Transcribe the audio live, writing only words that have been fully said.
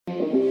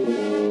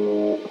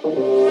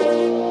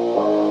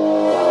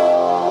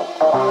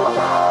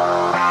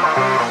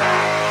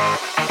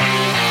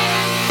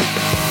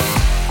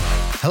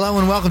Hello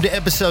and welcome to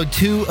episode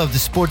 2 of the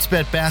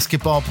Sportsbet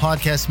Basketball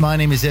Podcast. My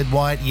name is Ed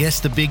Wyatt. Yes,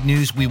 the big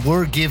news. We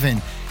were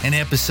given an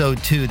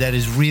episode 2. That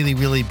is really,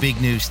 really big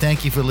news.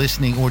 Thank you for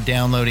listening or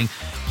downloading.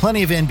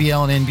 Plenty of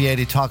NBL and NBA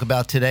to talk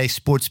about today.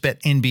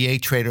 Sportsbet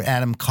NBA trader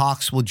Adam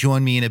Cox will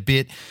join me in a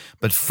bit.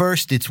 But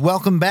first, it's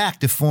welcome back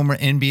to former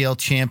NBL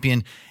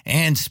champion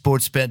and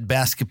Sportsbet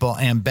basketball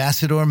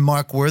ambassador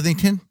Mark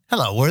Worthington.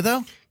 Hello,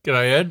 Wortho.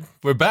 G'day, Ed.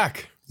 We're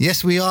back.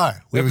 Yes, we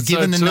are. We were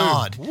given the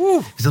nod. Woo.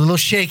 It was a little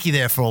shaky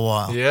there for a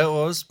while. Yeah, it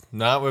was.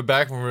 No, we're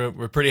back and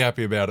we're pretty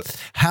happy about it.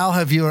 How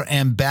have your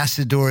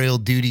ambassadorial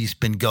duties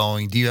been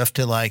going? Do you have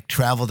to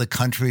travel the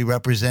country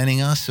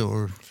representing us,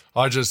 or?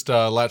 I just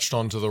latched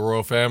onto the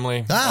royal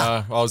family.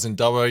 I was in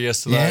Dubbo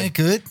yesterday. Yeah,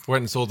 good.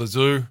 Went and saw the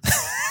zoo.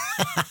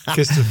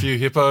 Kissed a few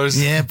hippos.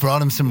 Yeah,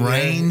 brought him some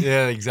rain.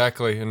 Yeah,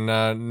 exactly. And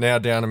now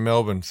down in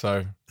Melbourne,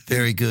 so.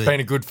 Very good. It's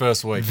been a good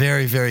first week.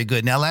 Very, very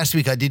good. Now, last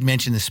week I did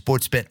mention the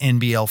Sportsbet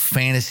NBL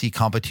fantasy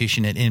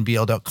competition at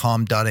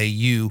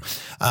nbl.com.au.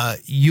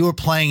 You were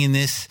playing in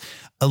this.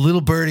 A little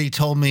birdie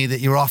told me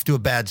that you're off to a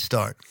bad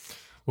start.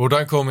 Well,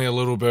 don't call me a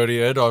little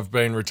birdie, Ed. I've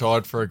been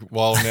retired for a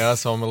while now,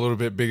 so I'm a little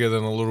bit bigger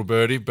than a little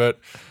birdie. But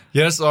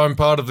yes, I'm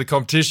part of the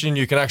competition.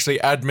 You can actually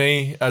add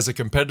me as a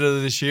competitor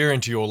this year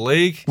into your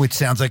league. Which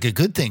sounds like a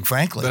good thing,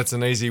 frankly. That's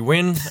an easy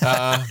win.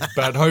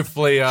 But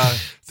hopefully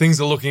things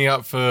are looking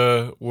up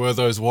for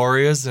Wortho's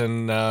Warriors,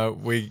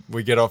 and we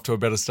get off to a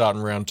better start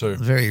in round 2.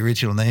 Very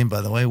original name,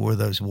 by the way,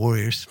 Wortho's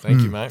Warriors.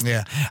 Thank you, mate.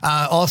 Yeah.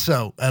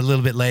 Also, a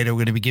little bit later, we're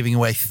going to be giving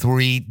away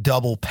 3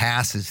 double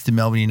passes to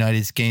Melbourne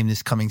United's game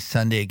this coming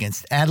Sunday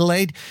against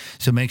Adelaide.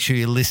 So make sure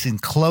you listen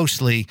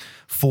closely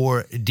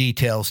for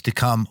details to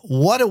come.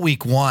 What a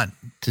week 1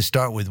 to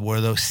start with,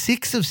 Wortho.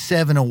 6 of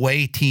 7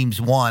 away teams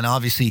won.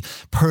 Obviously,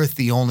 Perth,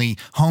 the only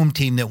home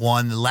team that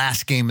won the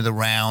last game of the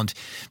round.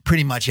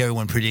 Pretty much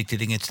everyone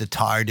predicted against the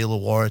tired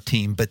Illawarra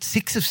team, but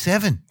 6 of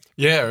 7.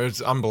 Yeah, it's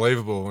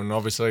unbelievable. And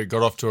obviously it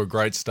got off to a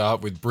great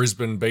start with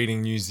Brisbane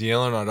beating New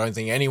Zealand. I don't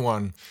think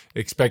anyone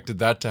expected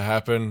that to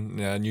happen.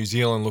 New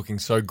Zealand looking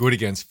so good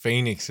against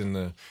Phoenix in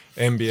the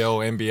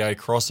NBL NBA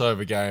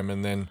crossover game,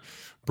 and then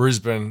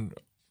Brisbane,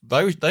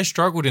 they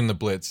struggled in the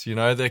blitz. You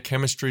know, their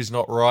chemistry's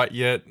not right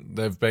yet.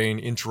 They've been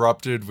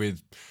interrupted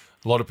with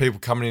a lot of people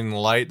coming in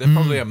late. They're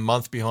probably a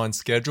month behind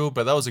schedule,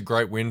 but that was a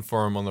great win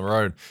for them on the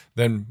road.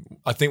 Then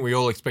I think we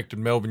all expected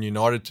Melbourne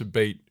United to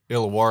beat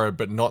Illawarra,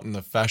 but not in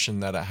the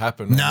fashion that it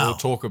happened. No. And we'll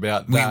talk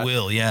about that. We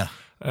will, yeah.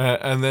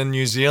 And then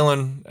New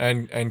Zealand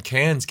and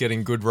Cairns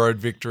getting good road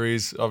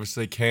victories.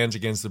 Obviously, Cairns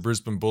against the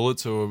Brisbane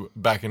Bullets, who are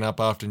backing up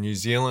after New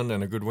Zealand,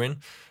 and a good win.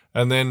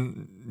 And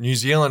then New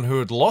Zealand, who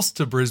had lost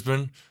to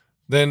Brisbane,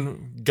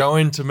 then go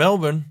into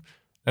Melbourne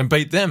and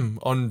beat them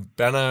on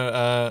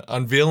banner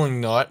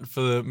unveiling night for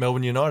the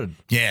Melbourne United.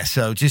 Yeah,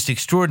 so just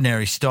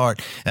extraordinary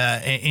start,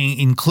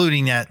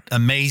 including that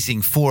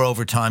amazing 4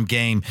 overtime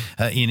game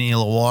in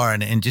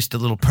Illawarra. And just a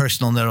little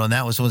personal note on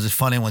that was one of the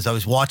funny ones. I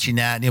was watching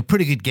that,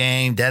 pretty good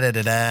game,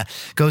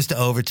 goes to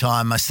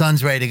overtime. My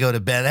son's ready to go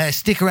to bed. Hey,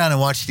 stick around and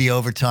watch the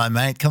overtime,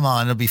 mate. Come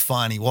on, it'll be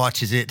fun. He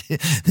watches it.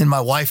 Then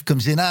my wife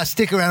comes in,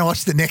 stick around and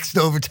watch the next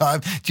overtime.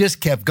 Just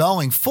kept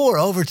going. 4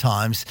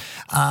 overtimes.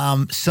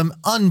 Some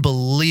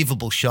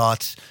unbelievable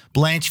shots.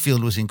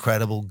 Blanchfield was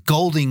incredible.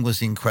 Golding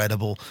was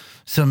incredible.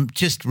 Some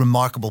just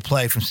remarkable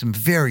play from some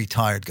very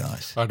tired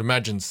guys. I'd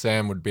imagine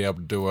Sam would be able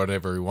to do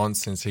whatever he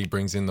wants since he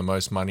brings in the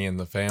most money in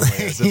the family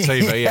as a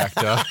TV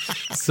actor.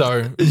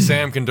 So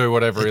Sam can do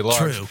whatever he likes.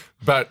 True.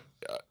 But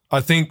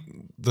I think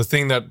the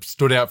thing that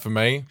stood out for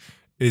me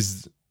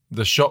is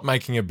the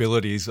shot-making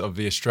abilities of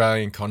the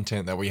Australian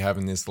content that we have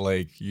in this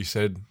league. You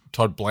said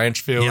Todd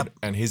Blanchfield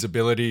and his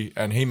ability,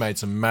 and he made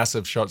some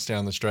massive shots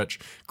down the stretch.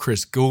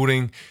 Chris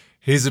Goulding,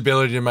 his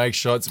ability to make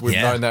shots, we've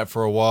known that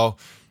for a while,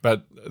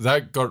 but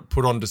that got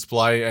put on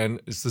display, and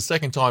it's the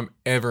second time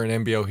ever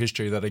in NBL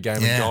history that a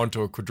game has gone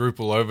to a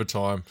quadruple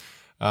overtime.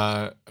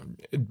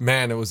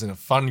 Man, it was a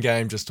fun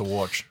game just to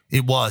watch.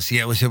 It was,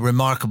 it was a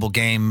remarkable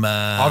game.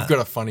 I've got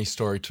a funny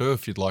story too,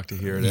 if you'd like to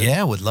hear it. Ed.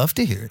 Yeah, would love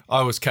to hear it.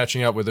 I was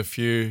catching up with a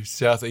few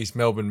Southeast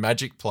Melbourne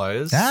Magic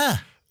players,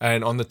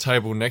 and on the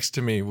table next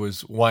to me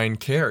was Wayne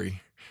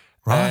Carey.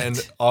 Right.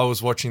 And I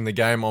was watching the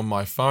game on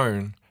my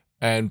phone,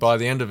 and by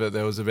the end of it,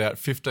 there was about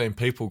 15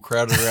 people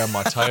crowded around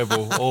my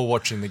table, all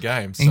watching the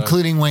game. So,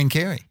 including Wayne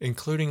Carey.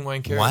 Including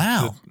Wayne Carey.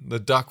 Wow. The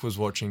Duck was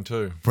watching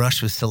too.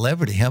 Brush with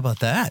celebrity. How about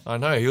that? I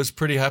know. He was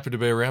pretty happy to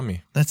be around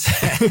me. That's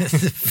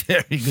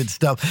very good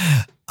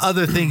stuff.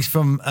 Other things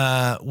from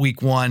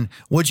week 1.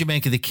 What'd you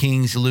make of the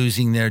Kings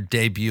losing their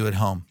debut at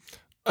home?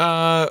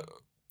 I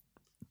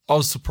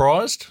was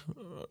surprised,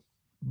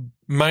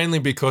 mainly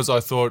because I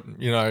thought,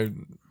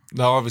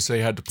 they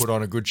obviously had to put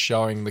on a good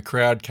showing. The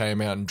crowd came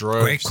out and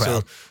drove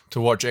to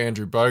watch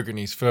Andrew Bogut in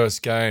his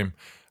first game.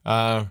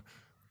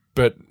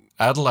 But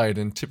Adelaide,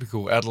 in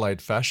typical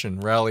Adelaide fashion,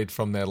 rallied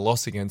from their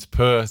loss against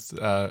Perth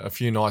a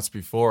few nights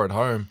before at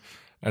home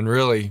and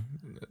really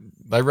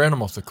they ran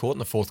them off the court in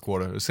the fourth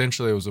quarter.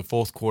 Essentially, it was a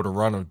fourth quarter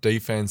run of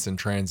defense and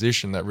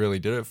transition that really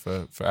did it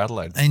for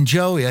Adelaide. And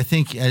Joey, I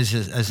think as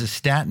a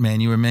stat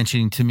man, you were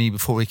mentioning to me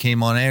before we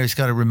came on air, he's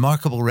got a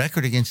remarkable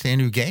record against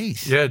Andrew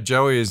Gaze. Yeah,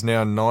 Joey is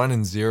now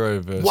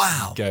 9-0 versus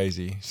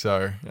Gazy.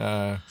 So,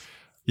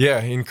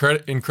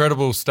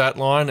 incredible stat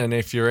line. And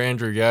if you're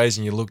Andrew Gaze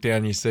and you look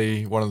down, you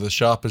see one of the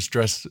sharpest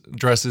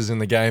dresses in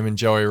the game in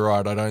Joey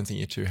Wright, I don't think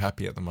you're too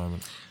happy at the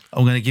moment.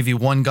 I'm going to give you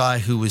one guy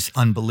who was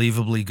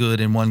unbelievably good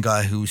and one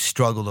guy who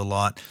struggled a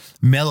lot.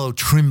 Mello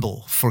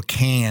Trimble for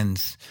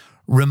Cairns.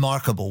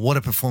 Remarkable. What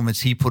a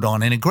performance he put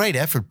on. And a great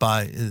effort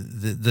by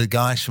the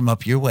guys from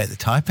up your way, the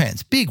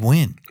Taipans. Big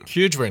win.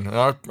 Huge win.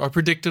 I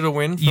predicted a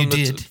win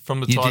from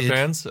the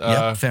Taipans.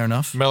 Yeah, fair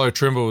enough. Mello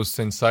Trimble was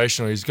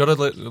sensational. He's got a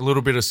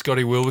little bit of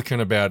Scotty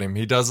Wilbekin about him.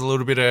 He does a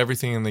little bit of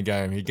everything in the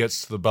game. He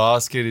gets to the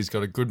basket. He's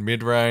got a good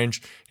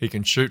mid-range. He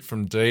can shoot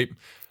from deep.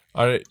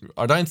 I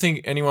don't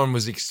think anyone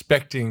was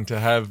expecting to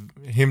have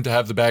him to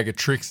have the bag of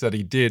tricks that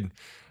he did.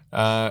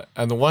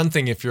 And the one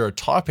thing, if you're a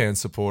Taipan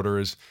supporter,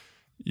 is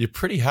you're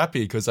pretty happy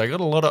because they got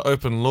a lot of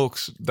open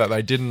looks that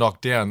they didn't knock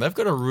down. They've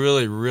got a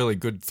really, really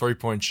good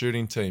three-point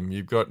shooting team.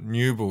 You've got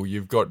Newell,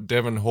 you've got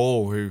Devon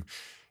Hall, who,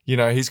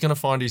 he's going to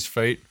find his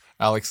feet.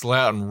 Alex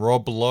Loughton,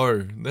 Rob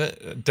Lowe,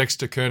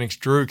 Dexter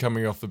Koenigs-Drew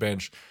coming off the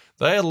bench.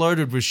 They are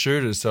loaded with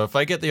shooters, so if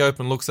they get the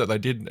open looks that they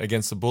did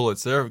against the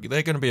Bullets, they're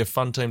going to be a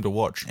fun team to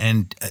watch.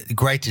 And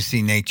great to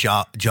see Nate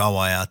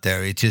Jawai out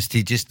there.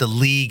 The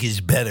league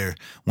is better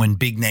when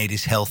Big Nate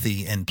is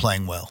healthy and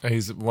playing well.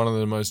 He's one of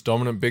the most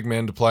dominant big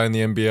men to play in the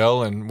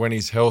NBL, and when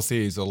he's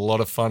healthy, he's a lot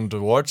of fun to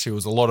watch. He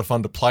was a lot of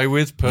fun to play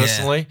with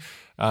personally.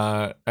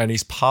 Yeah. And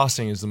his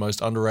passing is the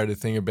most underrated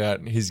thing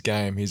about his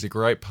game. He's a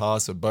great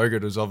passer.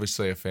 Bogut is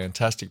obviously a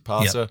fantastic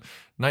passer. Yep.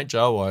 Nate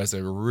Jawai is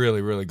a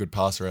really, really good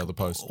passer out of the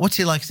post. What's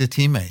he like as a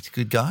teammate?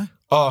 Good guy?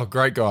 Oh,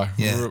 great guy.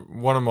 Yeah.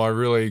 One of my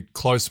really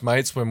close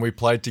mates when we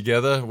played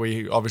together.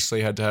 We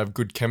obviously had to have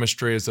good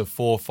chemistry as a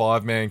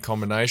 4-5-man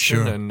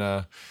combination. Sure. And,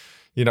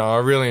 I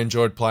really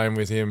enjoyed playing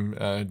with him,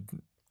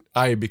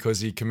 A, because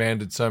he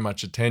commanded so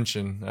much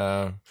attention,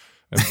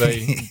 and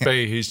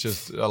B, he's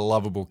just a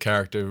lovable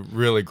character,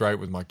 really great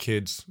with my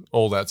kids,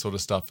 all that sort of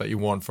stuff that you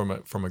want from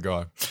a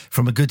guy.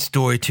 From a good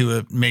story to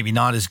a maybe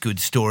not as good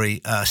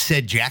story,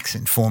 Ced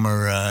Jackson,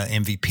 former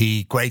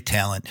MVP, great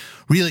talent,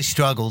 really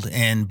struggled.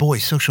 And boy,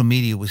 social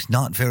media was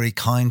not very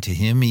kind to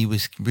him. He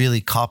was really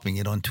copying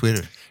it on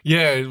Twitter.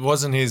 Yeah, it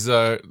wasn't his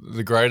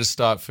the greatest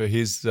start for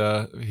his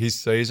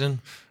season.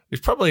 He's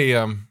probably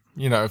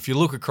if you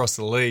look across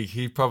the league,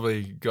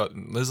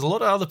 there's a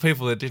lot of other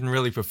people that didn't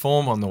really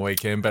perform on the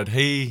weekend, but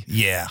he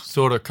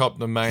sort of copped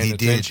the main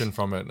attention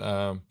from it.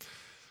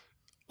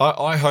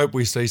 I hope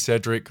we see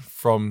Cedric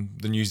from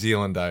the New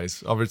Zealand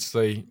days.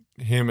 Obviously,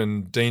 him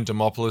and Dean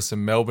Demopoulos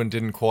in Melbourne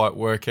didn't quite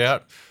work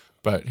out,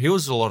 but he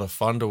was a lot of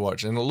fun to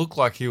watch, and it looked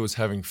like he was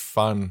having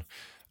fun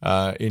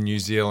in New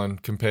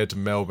Zealand compared to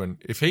Melbourne.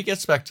 If he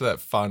gets back to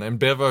that fun, and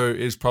Bevo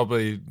is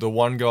probably the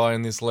one guy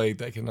in this league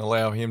that can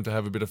allow him to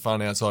have a bit of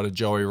fun outside of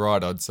Joey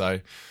Wright, I'd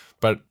say.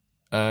 But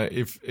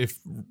if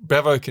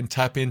Bevo can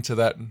tap into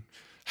that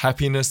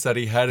happiness that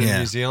he had in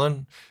New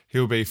Zealand,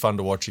 he'll be fun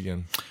to watch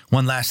again.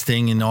 One last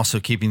thing, and also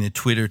keeping the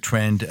Twitter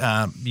trend,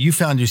 you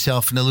found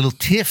yourself in a little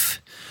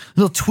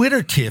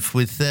Twitter tiff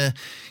with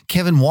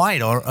Kevin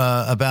White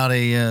about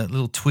a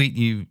little tweet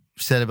you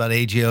said about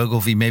AJ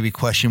Ogilvy, maybe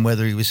question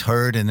whether he was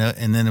hurt, and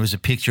then there was a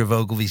picture of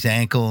Ogilvy's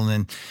ankle, and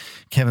then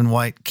Kevin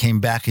White came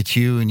back at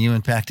you, and you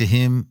went back to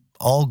him.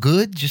 All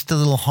good? Just a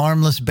little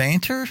harmless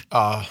banter?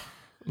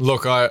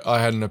 Look, I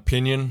had an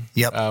opinion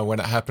Yep. When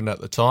it happened at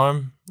the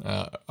time.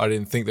 I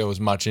didn't think there was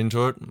much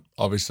into it.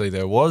 Obviously,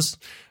 there was.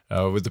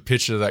 With the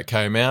picture that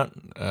came out,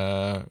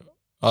 I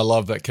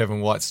love that Kevin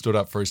White stood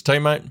up for his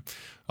teammate.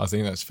 I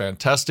think that's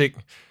fantastic.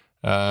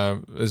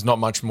 There's not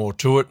much more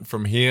to it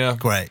from here.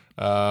 Great.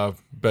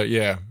 But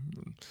yeah,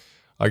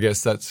 I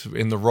guess that's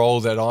in the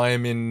role that I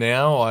am in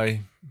now.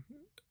 I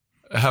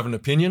have an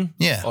opinion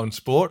on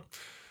sport.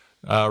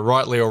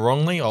 Rightly or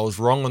wrongly, I was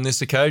wrong on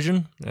this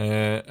occasion.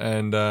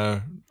 And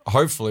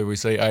hopefully we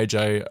see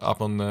AJ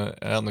out on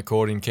the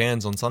court in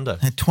Cairns on Sunday.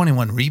 Had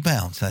 21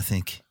 rebounds, I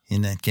think,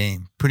 in that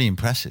game. Pretty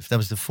impressive. That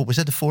was was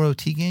that the 4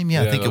 OT game?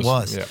 Yeah, I think it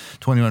was. Yeah.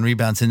 21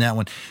 rebounds in that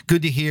one.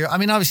 Good to hear. I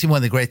mean, obviously one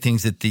of the great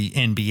things that the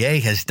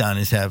NBA has done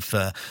is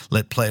have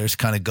let players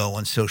kind of go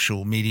on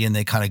social media and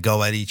they kind of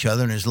go at each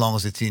other. And as long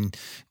as it's in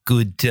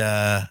good,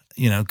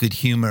 good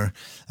humor,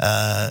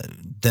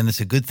 then it's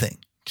a good thing.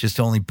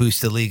 Just only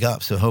boost the league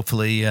up. So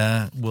hopefully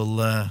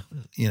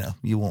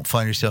you won't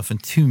find yourself in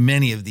too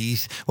many of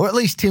these, or at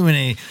least too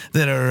many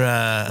that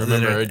are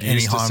Remember, it any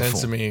used to harmful.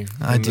 censor me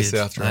I in did. the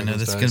South I know during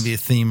that's those going to be a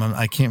days. theme.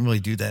 I can't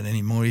really do that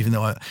anymore, even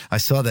though I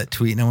saw that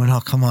tweet and I went, oh,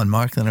 come on,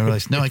 Mark. Then I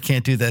realized, no, I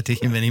can't do that to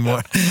him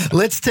anymore.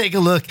 Let's take a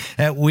look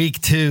at week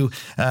 2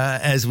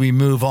 as we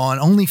move on.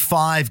 Only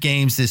 5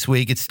 games this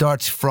week. It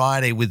starts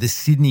Friday with the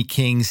Sydney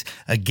Kings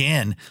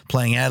again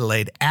playing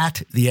Adelaide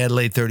at the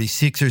Adelaide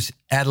 36ers.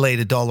 Adelaide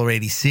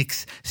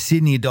 $1.86,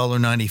 Sydney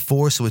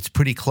 $1.94, so it's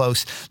pretty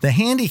close. The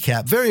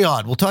handicap, very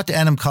odd. We'll talk to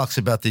Adam Cox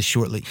about this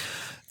shortly.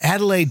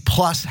 Adelaide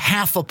plus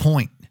half a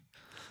point.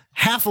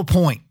 Half a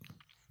point.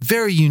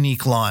 Very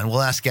unique line.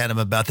 We'll ask Adam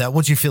about that.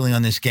 What's your feeling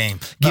on this game?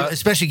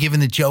 Especially given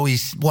that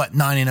Joey's,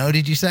 9-0,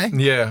 did you say?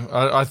 Yeah,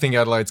 I think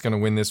Adelaide's going to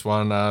win this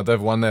one.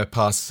 They've won their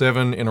past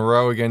 7 in a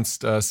row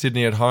against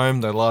Sydney at home.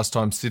 The last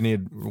time Sydney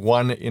had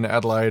won in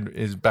Adelaide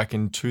is back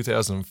in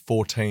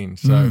 2014.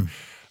 So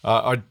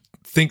I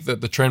think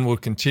that the trend will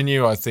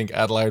continue. I think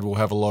Adelaide will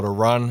have a lot of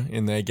run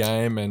in their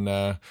game,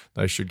 and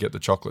they should get the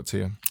chocolates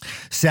here.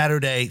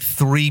 Saturday,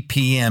 3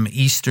 p.m.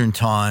 Eastern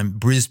Time,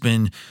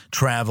 Brisbane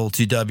travel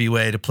to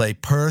WA to play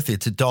Perth.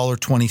 It's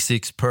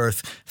 $1.26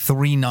 Perth,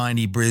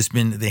 $3.90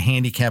 Brisbane. The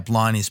handicap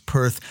line is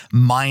Perth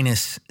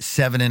minus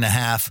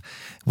 7.5.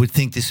 Would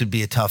think this would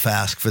be a tough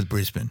ask for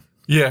Brisbane.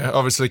 Yeah,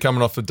 obviously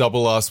coming off the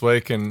double last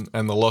week and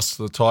the loss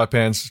to the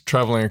Taipans,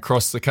 travelling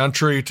across the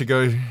country to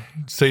go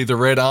see the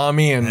Red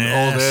Army and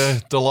all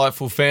their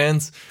delightful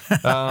fans.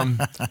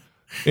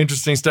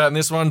 Interesting start in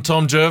this one.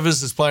 Tom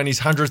Jervis is playing his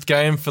 100th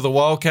game for the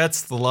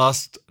Wildcats. The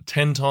last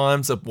 10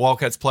 times a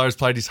Wildcats player has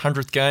played his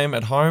 100th game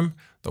at home,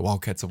 the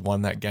Wildcats have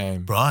won that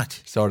game.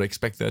 Right. So I'd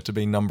expect that to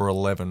be number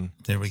 11.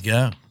 There we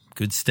go.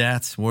 Good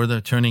stats.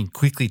 Werther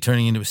quickly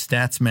turning into a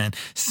stats man.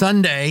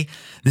 Sunday,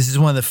 this is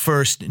one of the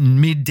first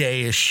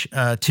midday-ish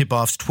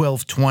tip-offs,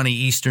 12:20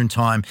 Eastern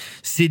Time.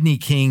 Sydney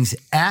Kings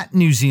at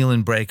New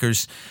Zealand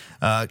Breakers.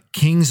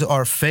 Kings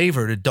are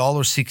favored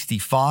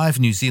 $1.65,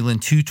 New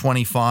Zealand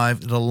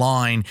 $2.25. The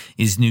line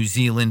is New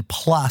Zealand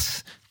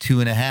plus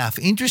 2.5.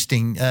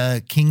 Interesting.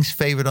 Kings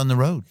favored on the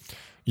road.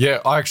 Yeah,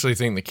 I actually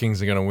think the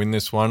Kings are going to win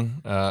this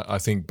one. I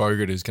think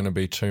Bogut is going to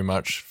be too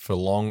much for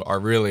Long. I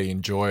really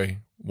enjoy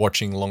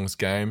watching Long's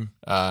game.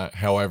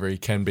 However, he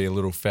can be a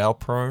little foul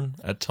prone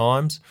at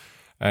times.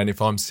 And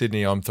if I'm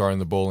Sydney, I'm throwing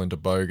the ball into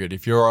Bogut.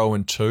 If you're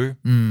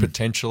 0-2,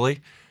 potentially,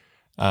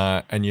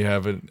 and you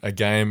have a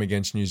game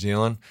against New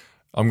Zealand,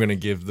 I'm going to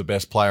give the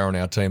best player on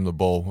our team the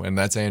ball, and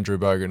that's Andrew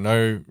Bogut.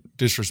 No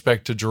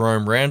disrespect to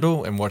Jerome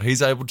Randall and what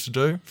he's able to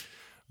do,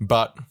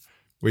 but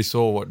we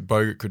saw what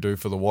Bogut could do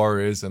for the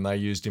Warriors, and they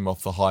used him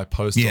off the high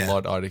post a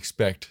lot. I'd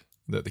expect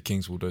that the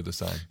Kings will do the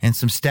same. And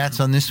some stats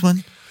on this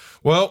one?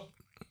 Well,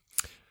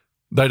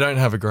 they don't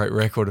have a great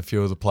record, a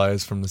few of the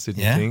players from the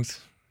Sydney Kings.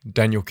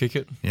 Daniel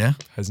Kickett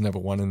has never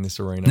won in this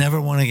arena. Never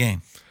won a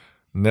game.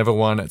 Never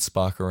won at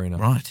Spark Arena.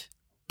 Right.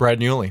 Brad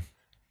Newley,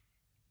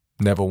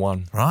 never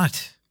won.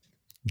 Right.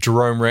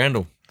 Jerome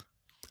Randall,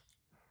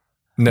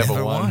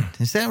 never won.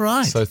 Is that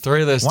right? So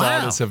 3 of their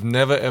starters have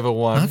never, ever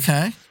won.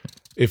 Okay.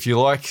 If you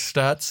like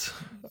stats,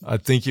 I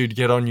think you'd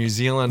get on New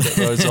Zealand at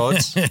those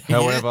odds.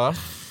 However,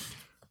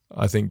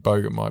 I think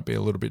Bogut might be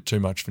a little bit too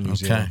much for New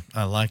Zealand.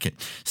 I like it.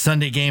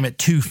 Sunday game at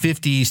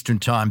 2:50 Eastern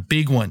Time.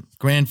 Big one.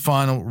 Grand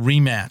final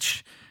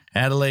rematch.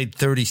 Adelaide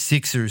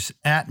 36ers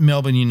at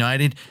Melbourne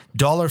United.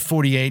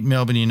 $1.48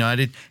 Melbourne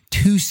United.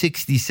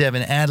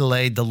 $2.67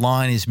 Adelaide. The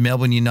line is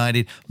Melbourne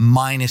United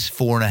minus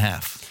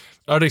 4.5.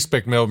 I'd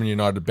expect Melbourne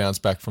United to bounce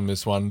back from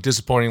this one.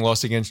 Disappointing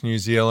loss against New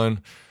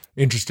Zealand.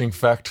 Interesting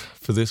fact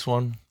for this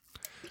one.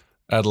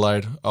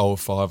 Adelaide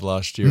 0-5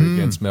 last year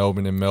against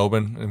Melbourne in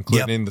Melbourne,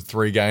 including the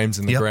 3 games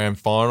in the grand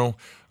final.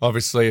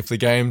 Obviously, if the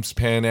games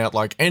pan out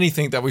like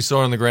anything that we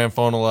saw in the grand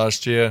final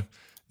last year,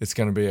 it's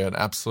going to be an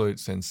absolute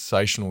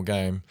sensational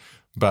game.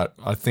 But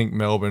I think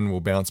Melbourne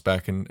will bounce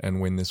back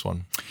and win this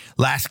one.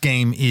 Last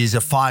game is a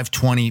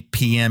 5:20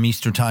 p.m.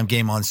 Eastern Time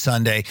game on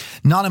Sunday.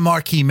 Not a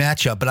marquee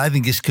matchup, but I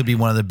think this could be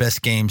one of the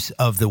best games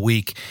of the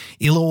week.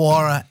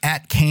 Illawarra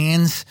at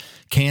Cairns.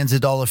 Cairns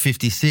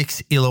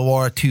 $1.56,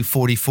 Illawarra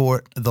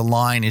 $2.44. The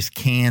line is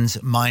Cairns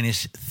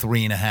minus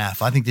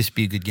 3.5. I think this would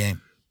be a good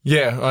game.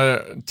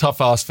 Yeah,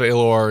 tough ask for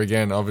Illawarra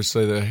again.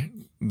 Obviously,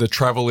 the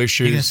travel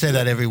issues. You're going to say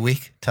that every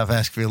week? Tough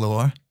ask for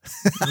Illawarra?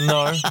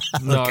 No.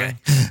 Okay.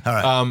 All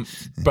right.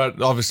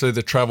 But obviously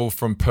the travel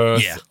from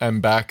Perth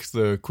and back,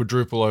 the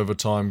quadruple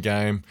overtime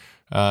game,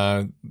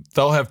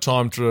 they'll have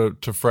time to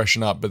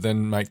freshen up, but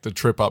then make the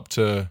trip up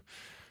to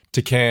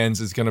Cairns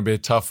is going to be a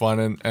tough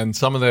one. And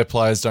some of their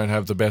players don't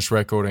have the best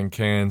record in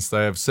Cairns.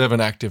 They have 7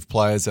 active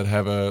players that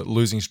have a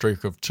losing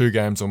streak of 2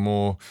 games or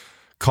more.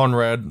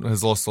 Conrad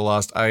has lost the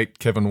last 8.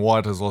 Kevin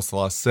White has lost the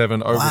last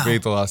 7. Ogilvie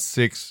the last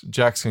 6.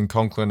 Jackson,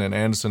 Conklin, and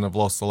Anderson have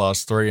lost the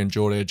last 3. And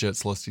George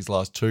Edgett's lost his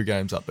last 2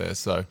 games up there.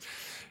 So,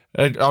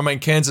 I mean,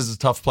 Cairns is a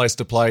tough place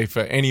to play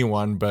for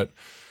anyone, but,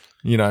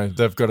 you know,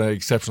 they've got an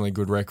exceptionally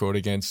good record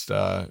against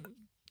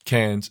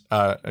Cairns,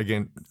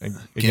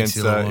 against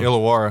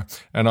Illawarra.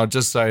 And I'd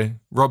just say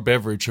Rob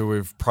Beveridge, who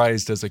we've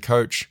praised as a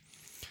coach,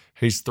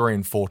 he's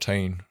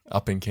 3-14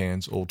 up in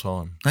Cairns all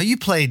time. Now, you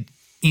played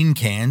in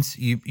Cairns,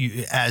 you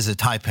as a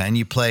Taipan,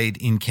 you played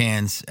in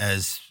Cairns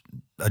as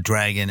a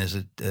dragon, as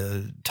a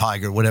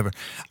tiger, whatever.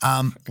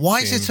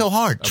 Why is it so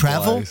hard?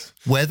 Travel,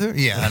 weather?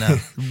 Yeah, I know.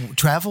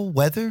 Travel,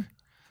 weather?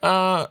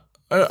 I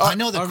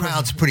know the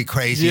crowd's pretty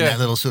crazy in that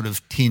little sort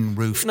of tin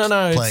roofed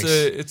place.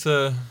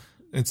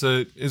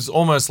 It's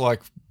almost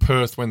like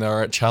Perth when they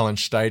were at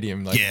Challenge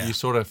Stadium. Like you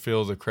sort of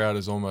feel the crowd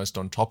is almost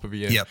on top of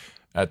you. Yep.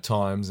 at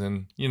times.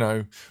 And,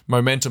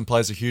 momentum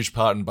plays a huge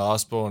part in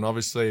basketball. And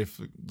obviously, if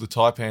the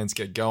Taipans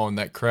get going,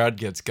 that crowd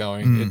gets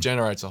going, it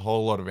generates a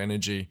whole lot of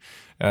energy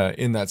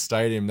in that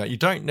stadium that you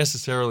don't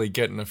necessarily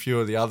get in a few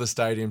of the other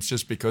stadiums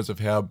just because of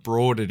how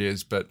broad it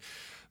is. But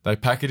they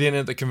pack it in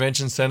at the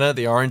convention centre.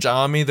 The Orange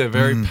Army, they're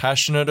very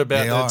passionate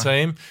about their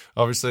team.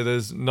 Obviously,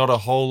 there's not a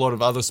whole lot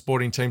of other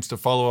sporting teams to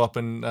follow up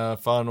in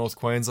far north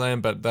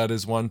Queensland, but that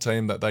is one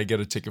team that they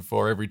get a ticket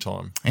for every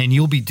time. And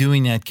you'll be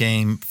doing that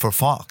game for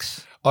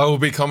Fox. I will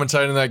be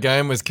commentating that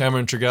game with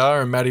Cameron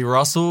Tregar and Matty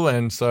Russell,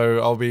 and so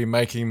I'll be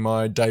making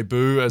my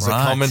debut as a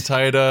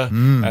commentator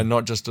and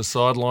not just a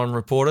sideline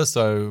reporter,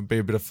 so it'll be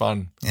a bit of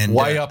fun. And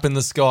way up in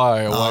the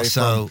sky.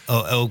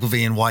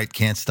 Ogilvy and White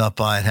can't stop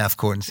by at half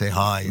court and say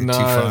hi. No, too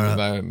far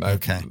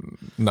okay.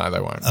 No, they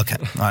won't. Okay,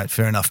 all right,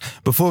 fair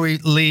enough. Before we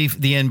leave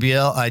the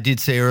NBL, I did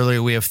say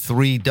earlier we have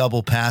 3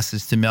 double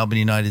passes to Melbourne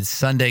United's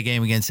Sunday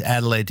game against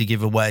Adelaide to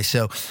give away,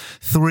 so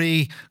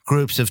 3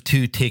 groups of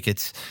 2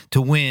 tickets.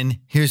 To win,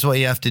 here's what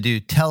you have to do.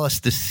 Tell us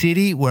the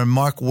city where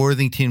Mark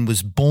Worthington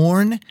was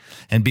born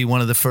and be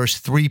one of the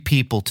first 3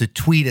 people to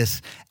tweet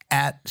us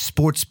at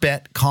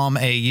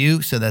sportsbet.com.au.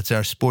 So that's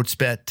our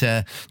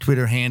Sportsbet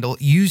Twitter handle.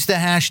 Use the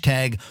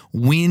hashtag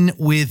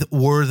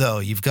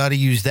WinWithWortho. You've got to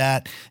use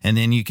that, and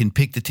then you can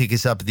pick the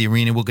tickets up at the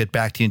arena. We'll get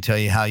back to you and tell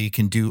you how you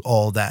can do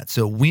all that.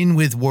 So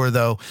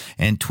WinWithWortho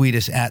and tweet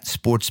us at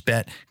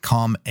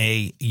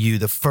sportsbet.com.au.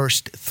 The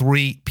first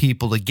 3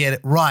 people to get it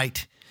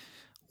right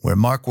where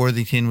Mark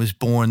Worthington was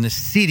born, the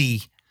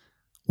city,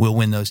 will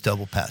win those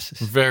double passes.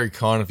 Very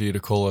kind of you to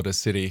call it a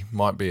city.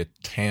 Might be a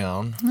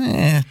town.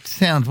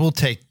 We'll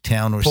take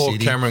town or Paul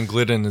city. Cameron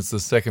Glidden is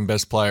the second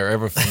best player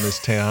ever from this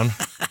town.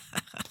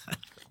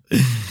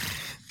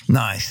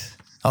 Nice.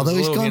 Although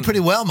he's going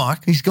pretty well,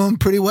 Mark. He's going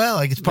pretty well.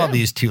 Like, it's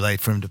probably is too late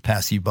for him to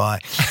pass you by.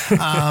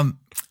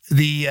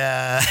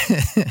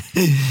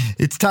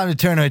 It's time to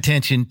turn our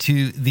attention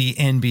to the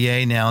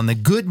NBA now. And the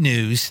good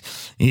news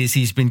is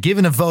he's been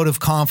given a vote of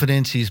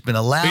confidence. He's been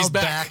allowed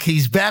back.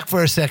 He's back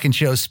for a second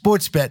show.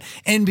 Sportsbet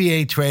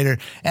NBA trader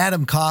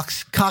Adam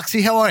Cox.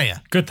 Coxy, how are you?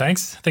 Good,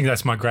 thanks. I think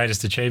that's my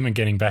greatest achievement,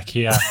 getting back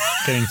here,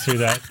 getting through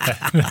that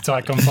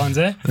tight confines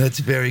there. That's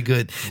very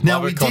good.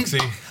 Now we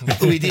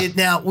did.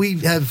 Now we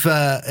have.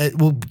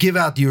 We'll give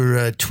out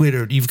your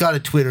Twitter. You've got a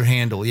Twitter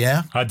handle,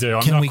 yeah? I do.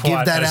 I'm not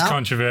quite as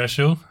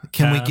controversial.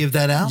 Can we give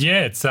that out?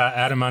 Yeah, it's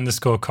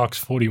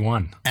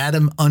Adam_Cox41.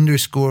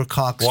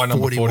 Adam_Cox41. Why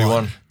number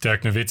 41?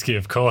 Dirk Nowitzki,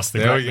 of course.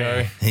 There we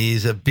go.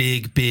 He's a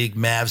big, big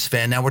Mavs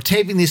fan. Now, we're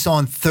taping this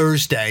on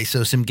Thursday,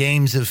 so some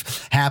games have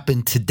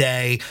happened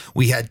today.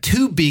 We had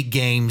 2 big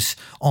games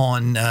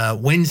on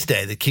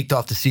Wednesday that kicked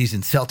off the season.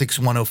 Celtics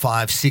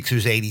 105,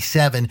 Sixers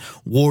 87,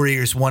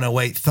 Warriors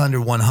 108, Thunder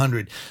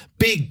 100.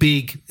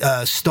 Big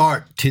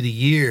start to the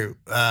year,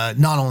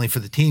 not only for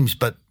the teams,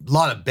 but a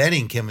lot of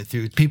betting coming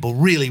through. People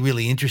really,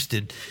 really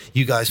interested.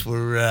 You guys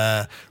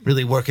were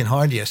really working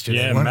hard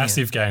yesterday. Yeah,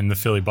 massive game, the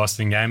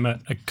Philly-Boston game. A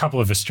couple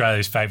of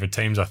Australia's favourite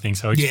teams, I think.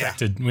 So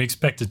we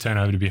expected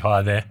turnover to be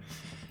high there.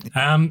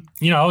 I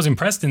was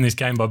impressed in this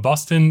game by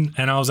Boston,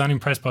 and I was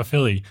unimpressed by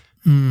Philly.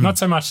 Not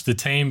so much the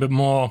team, but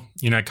more,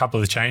 a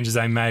couple of the changes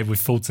they made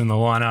with Fultz in the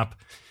lineup.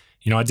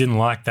 I didn't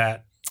like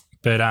that,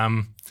 but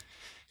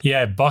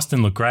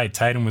Boston looked great.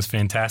 Tatum was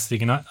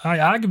fantastic. And I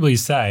arguably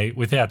say,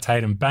 without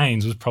Tatum,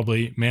 Baines was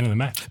probably man of the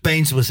match.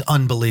 Baines was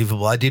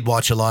unbelievable. I did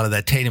watch a lot of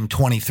that. Tatum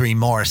 23,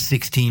 Morris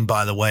 16,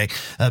 by the way.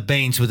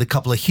 Baines with a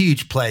couple of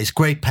huge plays,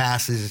 great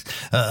passes,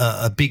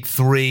 a big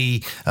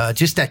 3,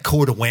 just that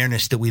court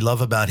awareness that we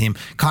love about him.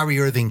 Kyrie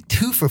Irving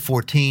 2 for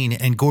 14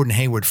 and Gordon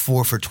Hayward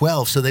 4 for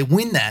 12. So they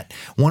win that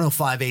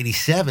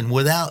 105-87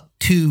 without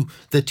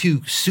the two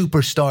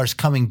superstars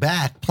coming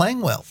back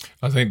playing well.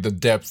 I think the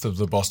depth of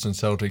the Boston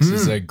Celtics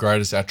is their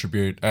greatest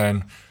attribute.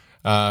 And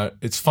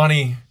it's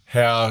funny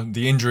how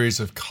the injuries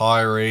of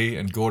Kyrie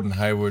and Gordon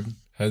Hayward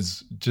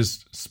has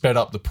just sped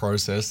up the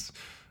process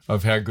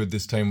of how good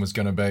this team was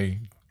going to be,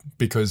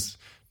 because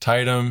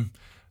Tatum,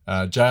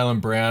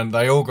 Jaylen Brown,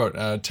 they all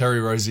got Terry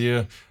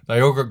Rozier,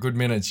 they all got good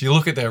minutes. You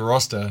look at their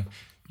roster,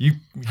 you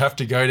have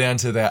to go down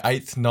to their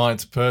 8th,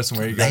 9th person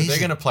where you go, they're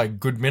going to play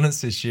good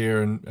minutes this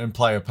year and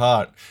play a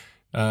part.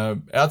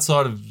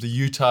 Outside of the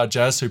Utah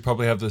Jazz, who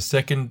probably have the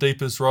 2nd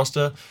deepest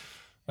roster,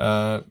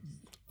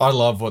 I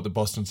love what the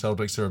Boston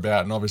Celtics are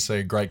about, and obviously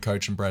a great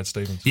coach in Brad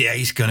Stevens. Yeah,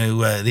 he's going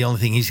to. The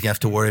only thing he's going to have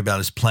to worry about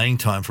is playing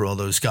time for all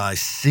those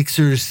guys.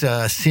 Sixers,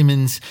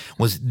 Simmons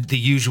was the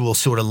usual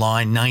sort of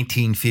line,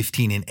 19,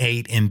 15, and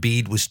 8.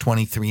 Embiid was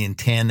 23 and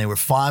 10. They were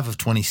 5 of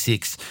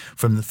 26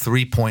 from the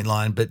 3-point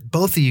line. But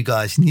both of you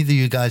guys, neither of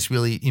you guys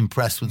really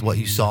impressed with what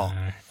you saw.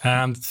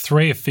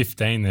 3 of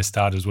 15 their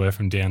starters were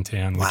from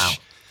downtown, which,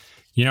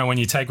 when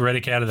you take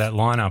Redick out of that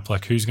lineup,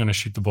 like, who's going to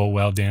shoot the ball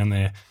well down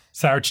there?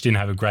 Saric didn't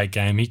have a great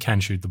game. He can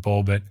shoot the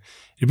ball, but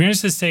it'd be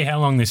interesting to see how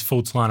long this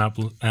Fultz lineup,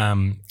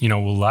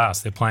 will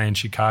last. They're playing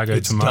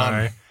Chicago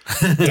tomorrow.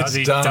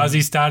 Does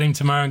he start him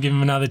tomorrow and give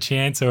him another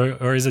chance,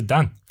 or is it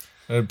done?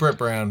 Brett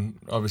Brown,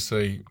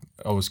 obviously,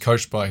 I was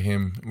coached by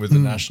him with the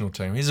national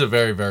team. He's a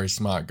very, very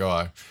smart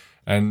guy.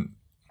 And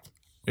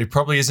he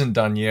probably isn't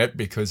done yet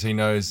because he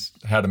knows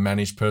how to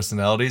manage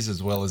personalities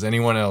as well as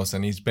anyone else,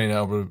 and he's been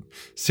able to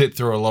sit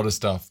through a lot of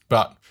stuff.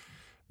 But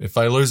if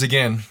they lose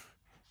again,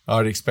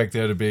 I'd expect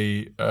there to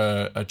be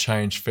a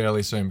change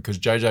fairly soon because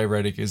JJ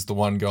Redick is the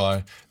one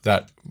guy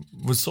that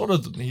was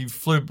he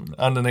flew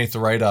underneath the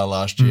radar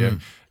last year.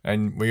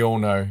 And we all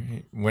know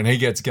when he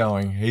gets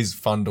going, he's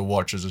fun to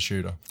watch as a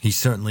shooter. He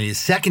certainly is.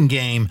 Second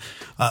game,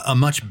 a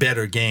much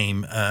better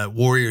game.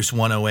 Warriors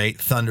 108,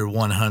 Thunder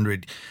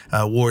 100.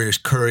 Warriors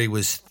Curry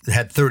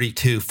had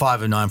 32,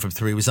 5 of 9 from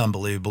 3. Was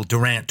unbelievable.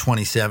 Durant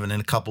 27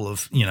 and a couple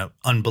of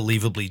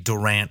unbelievably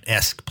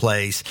Durant-esque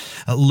plays.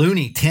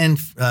 Looney 10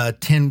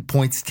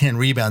 points, 10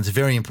 rebounds,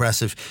 very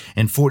impressive,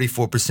 and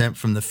 44%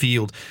 from the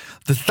field.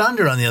 The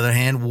Thunder, on the other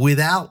hand,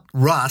 without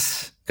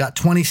Russ, got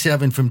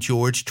 27 from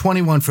George,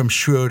 21 from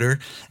Schroeder,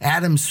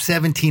 Adams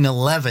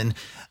 17-11.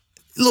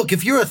 Look,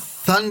 if you're a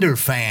Thunder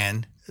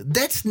fan,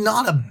 that's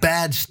not a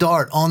bad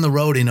start on the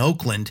road in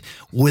Oakland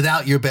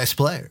without your best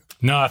player.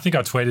 No, I think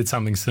I tweeted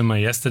something similar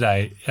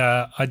yesterday.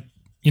 I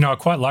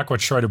quite like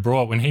what Schroeder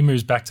brought. When he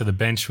moves back to the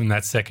bench from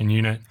that second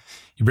unit,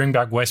 you bring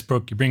back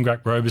Westbrook, you bring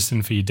back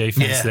Roberson for your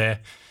defense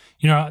there.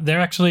 They're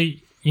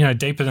actually,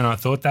 deeper than I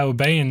thought they would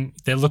be, and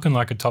they're looking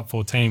like a top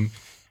 4 team.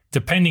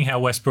 Depending how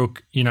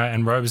Westbrook,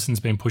 and Roberson's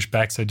been pushed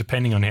back, so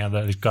depending on how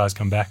those guys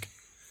come back.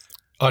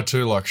 I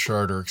too like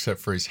Schroeder, except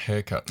for his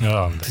haircut.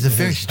 Oh, it's a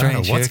very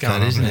strange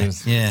haircut, isn't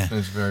it? Yeah,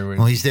 it's very weird.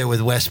 Well, he's there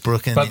with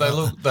Westbrook, but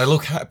they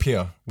look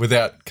happier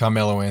without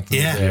Carmelo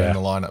Anthony there in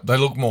the lineup. They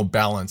look more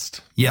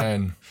balanced. Yeah,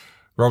 and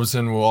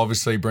Robertson will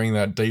obviously bring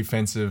that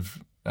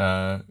defensive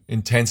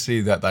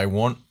intensity that they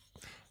want,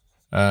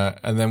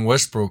 and then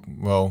Westbrook,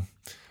 well,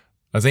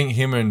 I think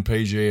him and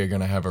PG are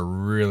going to have a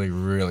really,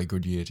 really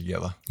good year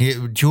together.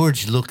 Yeah,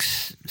 George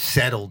looks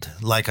settled.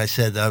 Like I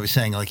said, I was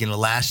saying,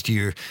 last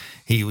year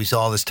he was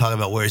all this talk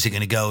about where is he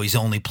going to go. He's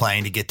only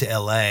playing to get to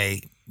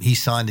L.A. He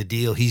signed a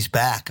deal. He's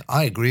back.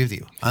 I agree with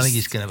you. I think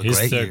he's going to have a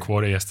great year. His third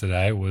quarter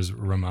yesterday was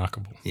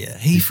remarkable. Yeah,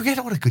 he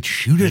forget what a good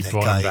shooter that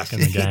guy is. Back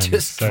in the game. He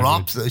just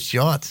drops those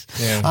shots.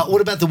 Yeah.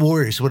 What about the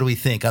Warriors? What do we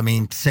think? I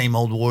mean, same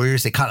old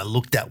Warriors. They kind of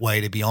look that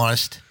way, to be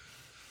honest.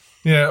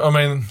 Yeah, I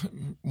mean,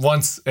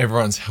 once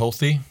everyone's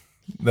healthy,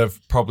 they've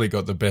probably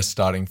got the best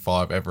starting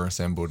 5 ever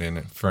assembled in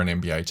it for an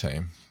NBA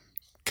team.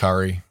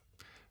 Curry,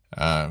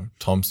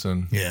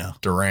 Thompson,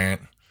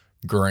 Durant,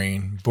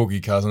 Green,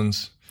 Boogie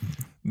Cousins.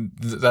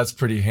 That's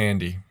pretty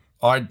handy.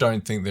 I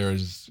don't think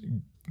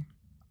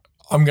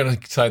I'm going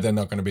to say they're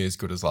not going to be as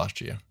good as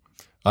last year.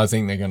 I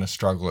think they're going to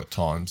struggle at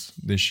times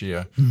this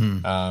year.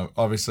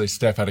 Obviously,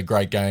 Steph had a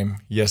great game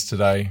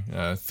yesterday,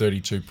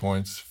 32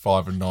 points,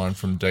 5 of 9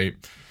 from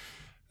deep.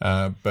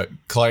 But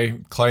Clay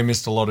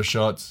missed a lot of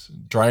shots.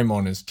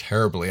 Draymond is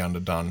terribly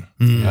underdone.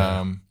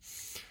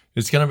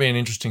 It's going to be an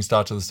interesting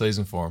start to the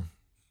season for him.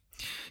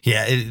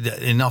 Yeah,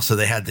 and also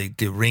they had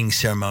the ring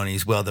ceremony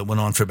as well that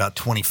went on for about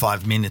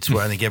 25 minutes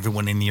where I think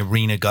everyone in the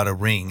arena got a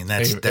ring. And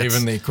that's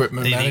even the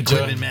equipment manager. The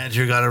equipment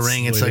manager got a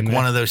ring. It's like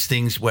one of those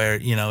things where,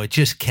 it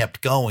just kept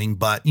going.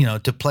 But,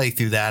 to play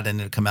through that and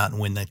to come out and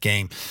win that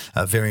game,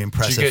 very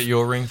impressive. Did you get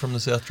your ring from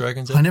the South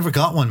Dragons? I never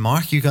got one,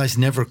 Mark. You guys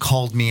never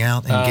called me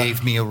out and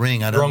gave me a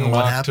ring. I don't know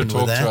what happened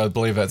with that. I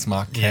believe that's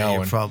Mark Cowan. Yeah,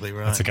 you're probably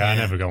right. That's okay. I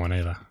never got one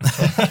either.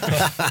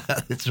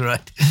 That's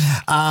right.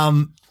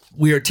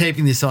 We are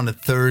taping this on a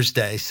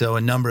Thursday, so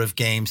a number of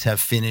games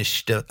have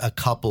finished. A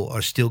couple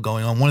are still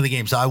going on. One of the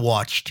games I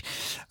watched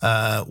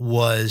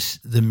was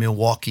the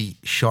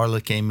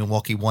Milwaukee-Charlotte game.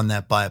 Milwaukee won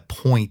that by a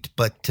point,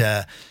 but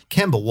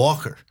Kemba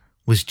Walker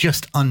was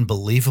just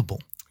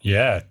unbelievable.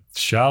 Yeah,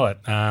 Charlotte.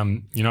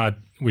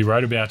 We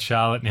wrote about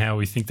Charlotte and how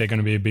we think they're going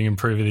to be a big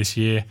improver this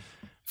year.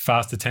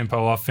 Faster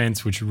tempo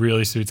offense, which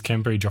really suits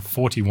Kemba. He dropped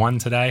 41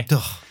 today.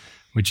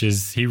 Which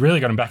is, he really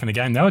got them back in the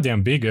game. They were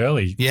down big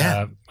early.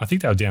 Yeah. I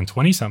think they were down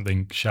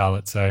 20-something,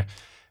 Charlotte. So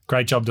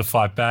great job to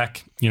fight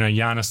back.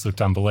 Giannis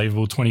looked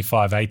unbelievable.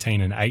 25,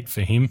 18, and 8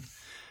 for him.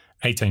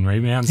 18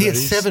 rebounds. He had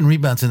 7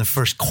 rebounds in the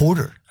first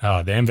quarter.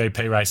 Oh, the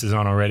MVP race is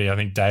on already. I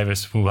think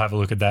Davis, we'll have a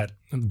look at that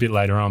a bit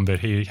later on,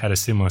 but he had a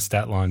similar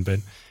stat line.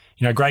 But,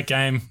 great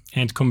game.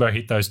 Antetokounmpo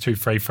hit those 2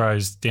 free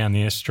throws down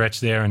the stretch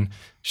there, and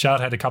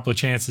Charlotte had a couple of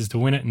chances to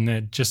win it, and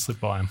they just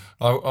slipped by him.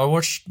 I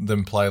watched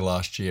them play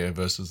last year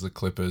versus the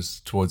Clippers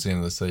towards the end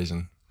of the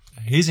season.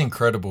 He's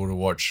incredible to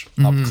watch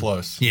up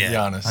close,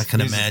 Giannis. I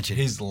can imagine.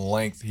 His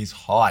length, his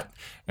height,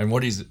 and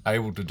what he's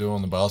able to do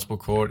on the basketball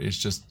court is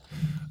just,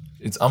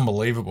 it's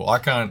unbelievable.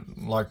 I've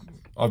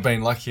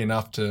been lucky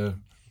enough to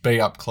be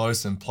up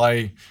close and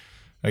play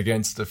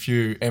against a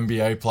few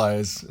NBA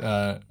players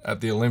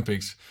at the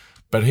Olympics,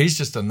 but he's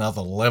just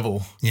another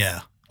level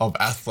of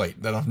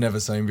athlete that I've never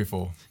seen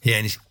before. Yeah,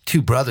 and he's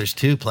 2 brothers,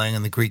 too, playing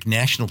on the Greek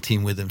national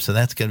team with him, so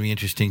that's going to be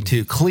interesting,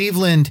 too.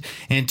 Cleveland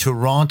and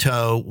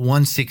Toronto,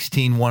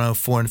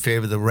 116-104 in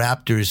favor of the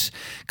Raptors.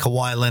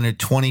 Kawhi Leonard,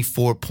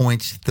 24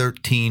 points,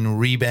 13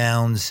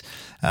 rebounds.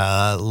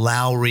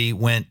 Lowry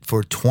went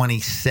for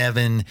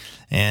 27,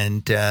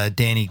 and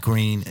Danny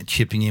Green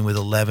chipping in with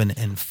 11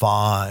 and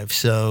 5.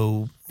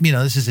 So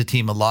this is a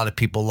team a lot of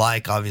people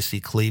like. Obviously,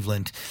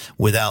 Cleveland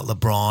without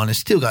LeBron has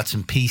still got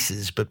some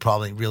pieces, but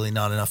probably really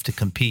not enough to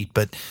compete.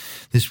 But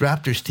this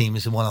Raptors team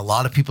is the one a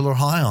lot of people are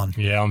high on.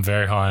 Yeah, I'm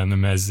very high on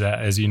them, as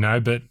you know.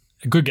 But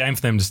a good game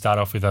for them to start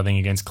off with, I think,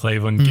 against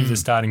Cleveland. Give the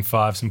starting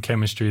five some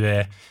chemistry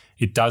there.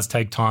 It does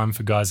take time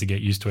for guys to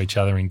get used to each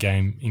other in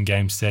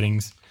game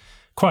settings.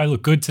 Quite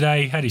looked good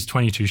today. Had his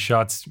 22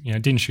 shots.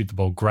 Didn't shoot the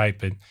ball great,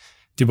 but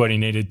did what he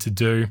needed to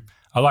do.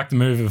 I like the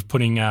move of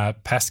putting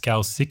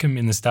Pascal Siakam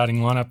in the starting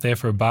lineup there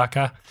for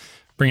Ibaka.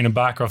 Bringing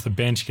Ibaka off the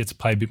bench, gets to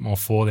play a bit more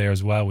four there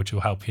as well, which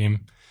will help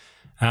him.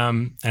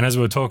 And as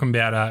we were talking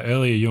about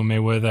earlier, you and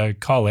me,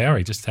 Kyle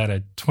Lowry just had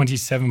a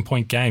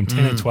 27-point game,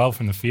 10 and 12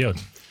 from the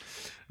field.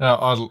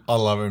 I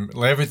love him.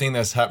 Everything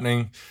that's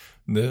happening,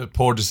 the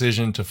poor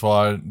decision to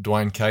fire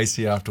Dwayne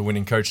Casey after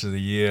winning Coach of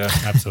the Year.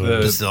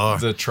 Absolutely. Bizarre.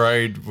 The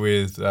trade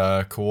with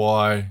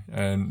Kawhi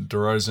and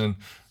DeRozan.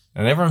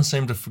 And everyone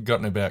seemed to have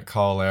forgotten about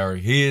Kyle Lowry.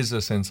 He is a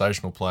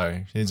sensational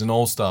player. He's an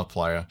all-star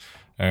player.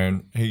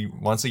 And he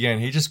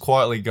just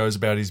quietly goes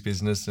about his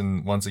business,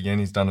 and once again,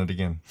 he's done it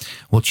again.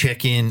 We'll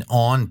check in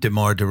on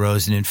DeMar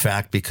DeRozan, in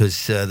fact,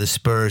 because the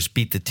Spurs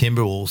beat the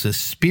Timberwolves. A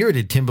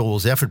spirited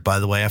Timberwolves effort, by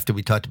the way, after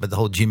we talked about the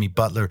whole Jimmy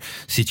Butler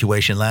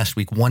situation last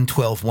week.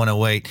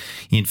 112-108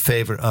 in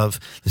favor of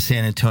the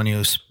San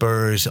Antonio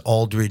Spurs.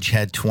 Aldridge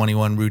had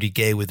 21, Rudy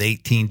Gay with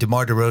 18,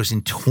 DeMar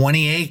DeRozan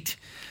 28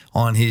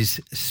 on his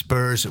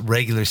Spurs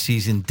regular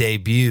season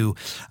debut.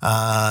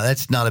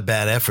 That's not a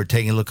bad effort.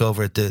 Taking a look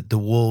over at the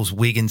Wolves,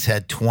 Wiggins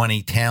had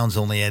 20, Towns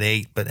only had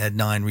 8, but had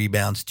 9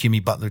 rebounds. Jimmy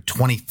Butler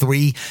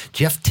 23,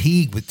 Jeff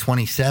Teague with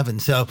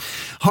 27. So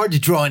hard to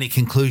draw any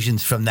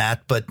conclusions from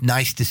that, but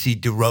nice to see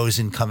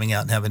DeRozan coming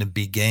out and having a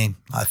big game,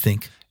 I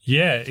think.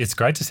 Yeah, it's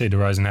great to see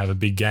DeRozan have a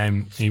big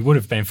game. He would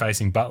have been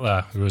facing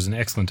Butler, who was an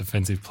excellent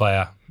defensive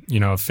player,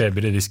 a fair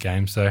bit of this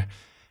game. So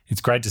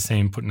it's great to see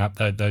him putting up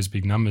those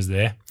big numbers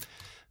there.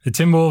 The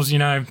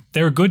Timberwolves,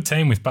 they're a good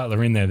team with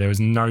Butler in there. There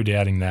was no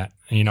doubting that.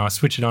 I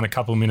switched it on a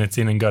couple of minutes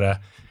in and got a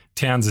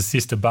Towns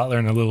assist to Butler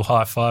and a little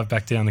high five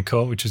back down the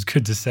court, which was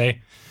good to see.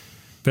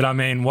 But,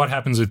 what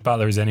happens with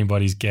Butler is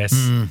anybody's guess.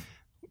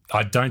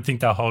 I don't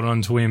think they'll hold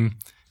on to him.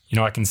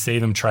 I can see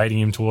them trading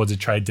him towards a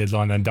trade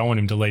deadline. They don't want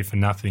him to leave for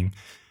nothing.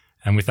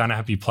 And with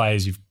unhappy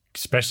players,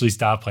 especially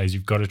star players,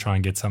 you've got to try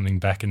and get something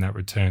back in that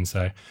return.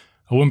 So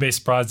I wouldn't be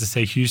surprised to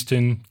see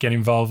Houston get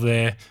involved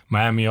there.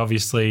 Miami,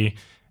 obviously,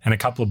 and a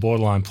couple of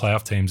borderline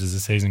playoff teams as the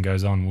season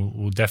goes on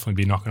will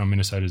definitely be knocking on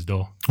Minnesota's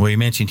door. Well, you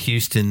mentioned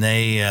Houston.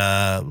 They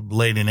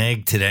laid an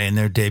egg today in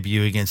their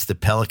debut against the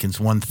Pelicans,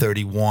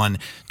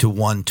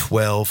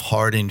 131-112.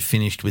 Harden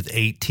finished with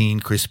 18.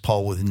 Chris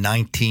Paul with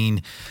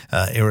 19.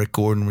 Eric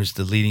Gordon was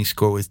the leading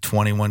scorer with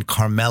 21.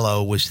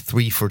 Carmelo was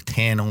 3 for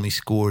 10, only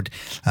scored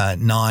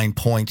 9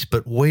 points.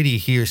 But wait till you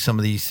hear some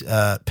of these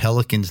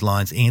Pelicans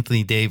lines.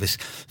 Anthony Davis,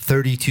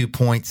 32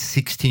 points,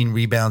 16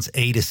 rebounds,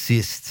 8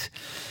 assists.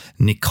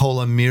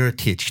 Nikola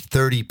Mirotic,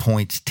 30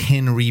 points,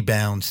 10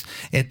 rebounds.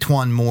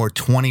 Etwan Moore,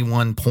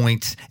 21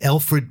 points.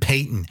 Elfrid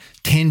Payton,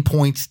 10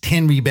 points,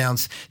 10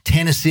 rebounds,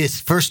 10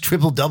 assists. First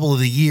triple-double of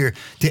the year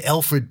to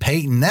Elfrid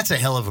Payton. That's a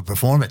hell of a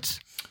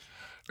performance.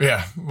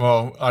 Yeah,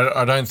 well,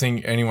 I don't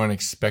think anyone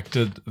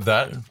expected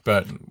that,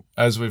 but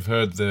as we've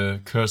heard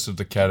the curse of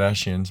the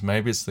Kardashians,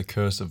 maybe it's the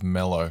curse of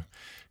Melo,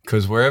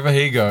 because wherever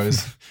he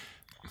goes,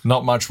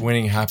 not much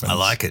winning happens. I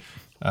like it.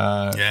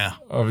 Yeah.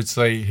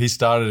 Obviously, he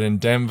started in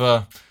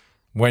Denver,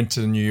 went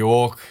to New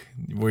York.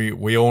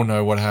 We all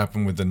know what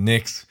happened with the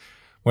Knicks.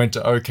 Went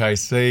to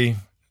OKC.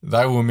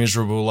 They were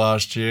miserable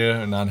last year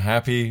and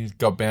unhappy.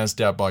 Got bounced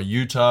out by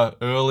Utah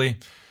early.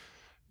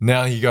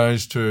 Now he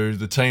goes to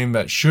the team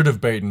that should have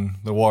beaten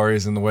the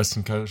Warriors in the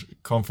Western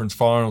Conference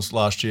Finals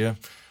last year,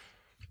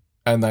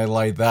 and they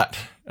laid that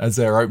as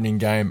their opening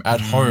game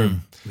at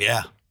home.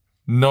 Yeah.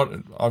 I'm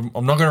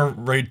not going to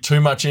read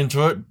too much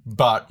into it,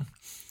 but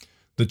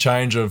the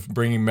change of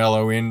bringing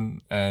Melo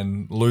in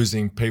and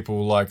losing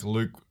people like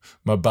Luke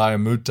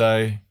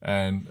Mabayamute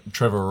and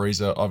Trevor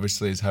Ariza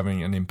obviously is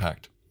having an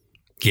impact.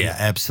 Yeah,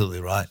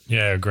 absolutely right.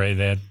 Yeah, I agree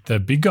there. The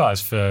big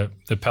guys for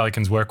the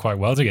Pelicans work quite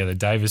well together.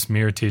 Davis,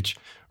 Mirotic,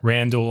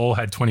 Randall all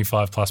had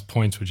 25-plus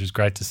points, which is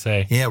great to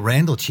see. Yeah,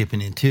 Randall chipping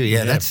in too.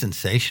 Yeah, that's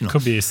sensational.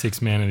 Could be a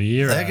sixth man of the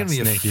year. They're going to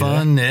be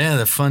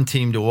a fun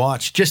team to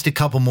watch. Just a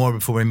couple more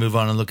before we move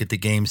on and look at the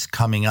games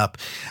coming up.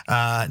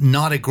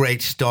 Not a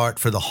great start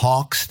for the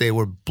Hawks. They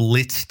were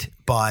blitzed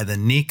by the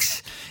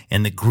Knicks,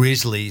 and the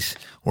Grizzlies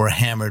were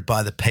hammered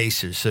by the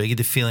Pacers. So you get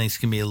the feeling it's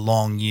going to be a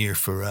long year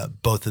for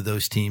both of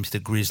those teams, the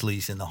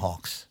Grizzlies and the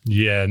Hawks.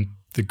 Yeah,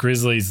 the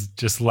Grizzlies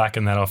just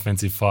lacking that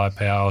offensive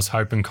firepower. I was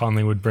hoping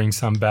Conley would bring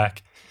some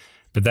back,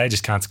 but they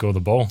just can't score the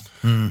ball.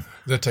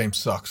 Their team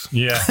sucks.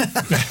 Yeah.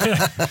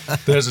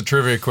 There's a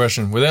trivia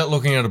question. Without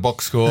looking at a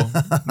box score,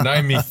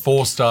 name me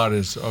 4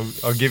 starters.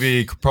 I'll give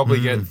you could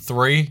probably get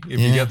 3 if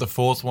you get the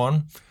 4th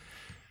one.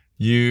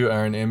 you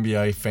are an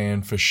NBA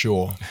fan for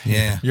sure.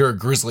 Yeah. You're a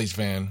Grizzlies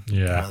fan.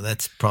 Yeah. Well,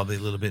 that's probably a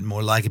little bit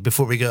more like it.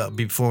 Before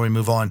we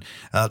move on,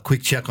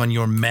 quick check on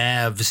your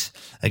Mavs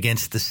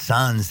against the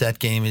Suns. That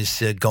game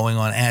is going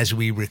on as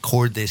we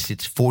record this.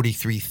 It's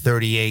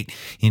 43-38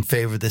 in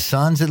favor of the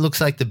Suns. It looks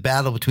like the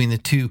battle between the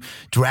two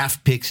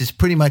draft picks is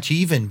pretty much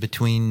even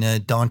between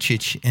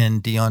Doncic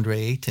and DeAndre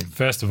Ayton.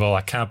 First of all,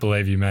 I can't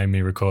believe you made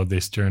me record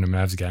this during a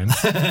Mavs game.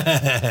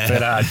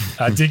 But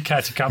I did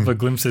catch a couple of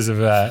glimpses of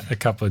a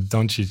couple of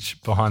Doncic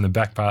behind the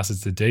back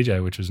passes to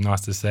DJ, which was nice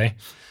to see.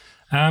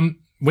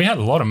 We had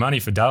a lot of money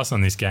for Dallas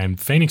on this game.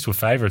 Phoenix were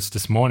favourites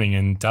this morning,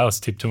 and Dallas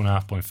tipped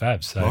 2.5-point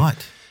fabs. So, right.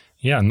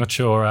 Yeah, I'm not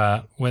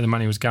sure where the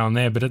money was going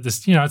there, but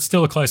it's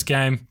still a close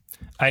game.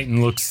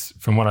 Ayton looks,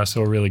 from what I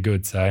saw, really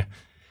good. So,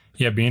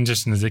 yeah, it'd be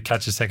interesting to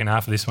catch the second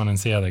half of this one and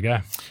see how they go.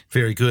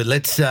 Very good.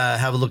 Let's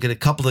have a look at a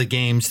couple of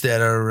games that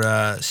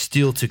are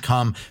still to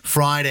come.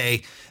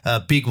 Friday,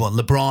 big one.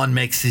 LeBron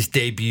makes his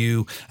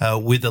debut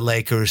with the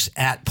Lakers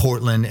at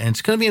Portland, and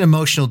it's going to be an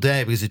emotional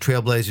day because the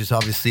Trailblazers,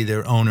 obviously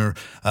their owner,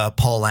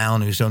 Paul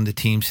Allen, who's owned the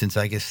team since,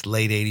 I guess,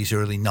 late 80s,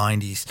 early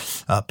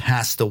 90s,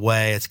 passed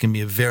away. It's going to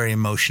be a very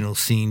emotional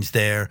scenes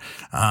there.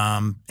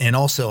 And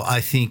also,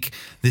 I think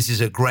this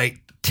is a great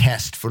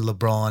test for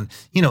LeBron,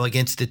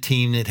 against a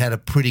team that had a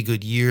pretty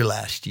good year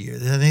last year.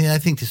 I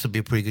think this will be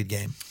a pretty good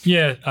game.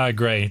 Yeah, I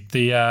agree.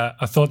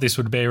 I thought this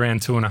would be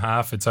around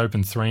 2.5. It's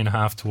open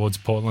 3.5 towards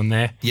Portland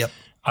there. Yep.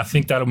 I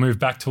think that'll move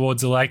back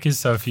towards the Lakers.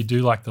 So if you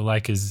do like the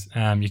Lakers,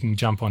 you can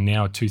jump on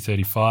now at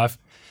 235.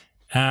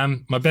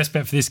 My best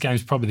bet for this game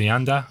is probably the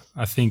under.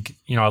 I think,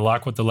 I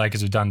like what the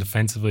Lakers have done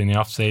defensively in the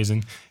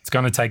offseason. It's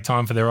going to take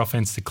time for their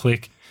offense to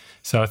click.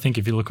 So I think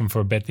if you're looking for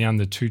a bet, the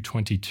under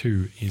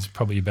 222 is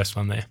probably your best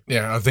one there.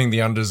 Yeah, I think the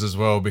unders as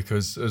well,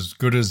 because as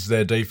good as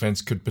their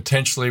defense could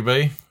potentially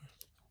be,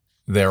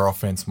 their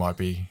offense might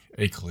be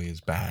equally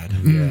as bad.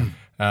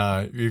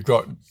 Yeah. You've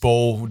got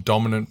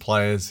ball-dominant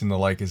players in the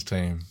Lakers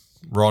team.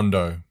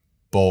 Rondo,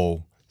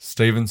 Ball,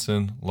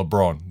 Stevenson,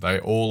 LeBron. They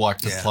all like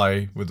to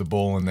play with the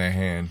ball in their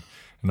hand.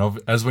 And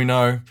as we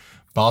know,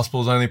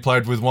 basketball's only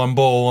played with one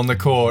ball on the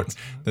court.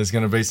 There's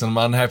going to be some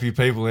unhappy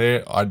people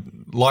here. I'd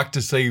like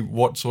to see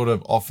what sort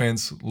of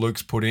offense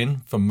Luke's put in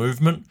for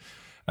movement,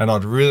 and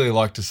I'd really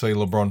like to see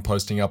LeBron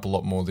posting up a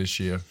lot more this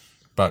year,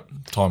 but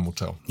time will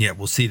tell. Yeah,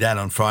 we'll see that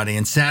on Friday.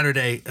 And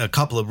Saturday, a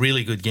couple of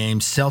really good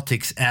games.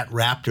 Celtics at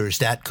Raptors.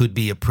 That could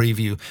be a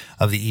preview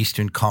of the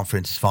Eastern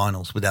Conference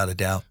Finals, without a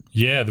doubt.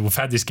 Yeah, we've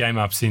had this game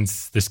up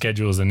since the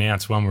schedule was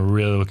announced, one we're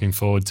really looking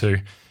forward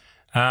to.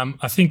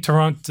 I think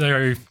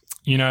Toronto,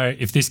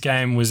 if this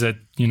game was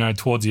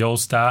towards the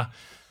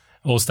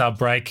All-Star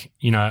break,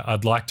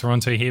 I'd like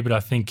Toronto here, but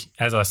I think,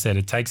 as I said,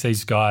 it takes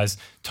these guys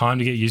time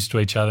to get used to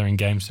each other in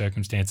game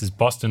circumstances.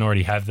 Boston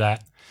already have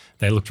that.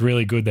 They looked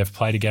really good. They've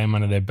played a game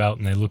under their belt,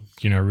 and they look,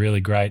 really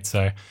great.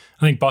 So I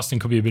think Boston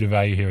could be a bit of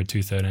value here at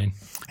 213.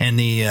 And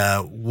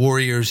the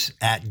Warriors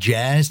at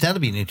Jazz, that'll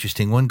be an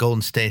interesting one.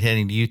 Golden State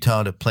heading to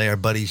Utah to play our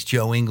buddies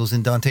Joe Ingles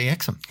and Dante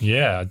Exum.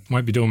 Yeah, I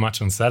won't be doing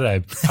much on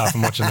Saturday, apart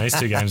from watching these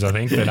two games, I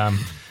think. But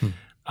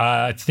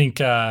I think,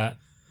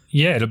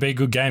 it'll be a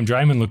good game.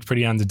 Draymond looked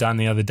pretty underdone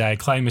the other day.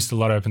 Clay missed a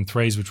lot of open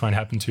threes, which won't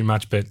happen too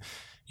much. But,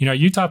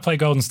 Utah play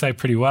Golden State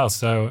pretty well.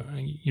 So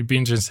you'd be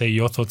interested to see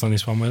your thoughts on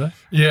this one, will it?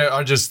 Yeah,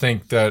 I just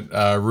think that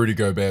Rudy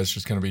Gobert is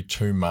just going to be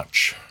too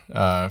much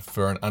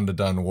for an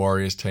underdone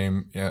Warriors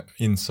team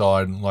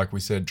inside. Like we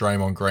said,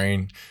 Draymond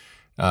Green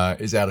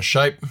is out of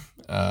shape.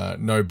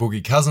 No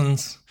Boogie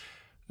Cousins.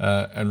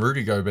 And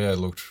Rudy Gobert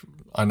looked,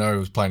 I know he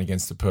was playing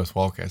against the Perth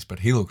Wildcats, but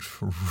he looked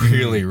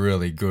really,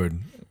 really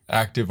good.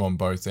 Active on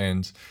both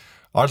ends.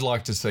 I'd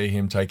like to see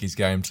him take his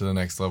game to the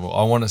next level.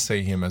 I want to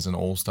see him as an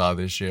all-star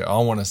this year. I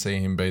want to see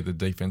him be the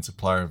defensive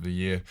player of the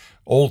year.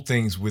 All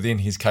things within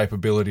his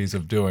capabilities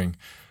of doing.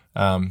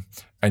 And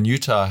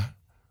Utah,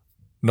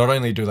 not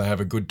only do they have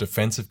a good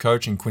defensive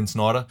coach in Quinn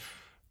Snyder,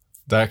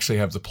 they actually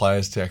have the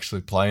players to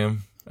actually play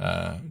him.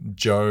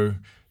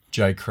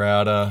 Jay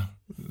Crowder,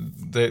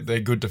 they're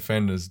good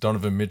defenders.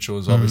 Donovan Mitchell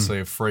is obviously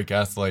a freak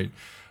athlete.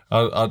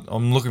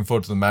 I'm looking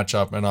forward to the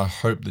matchup, and I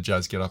hope the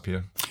Jazz get up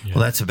here. Yeah.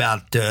 Well, that's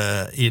about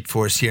it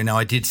for us here. Now,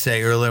 I did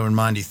say earlier,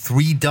 remind you,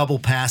 3 double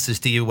passes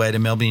to give away to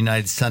Melbourne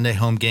United Sunday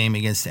home game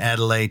against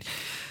Adelaide.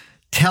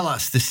 Tell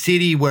us, the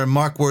city where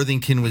Mark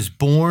Worthington was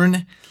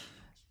born.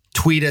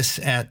 Tweet us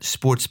at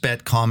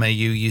sportsbet.com.au.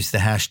 Use the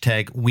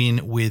hashtag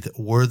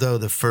WinWithWortho.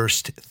 The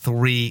first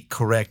 3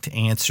 correct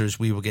answers,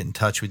 we will get in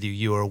touch with you.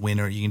 You are a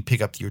winner. You can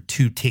pick up your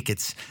 2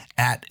 tickets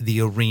at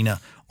the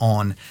arena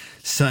on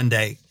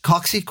Sunday.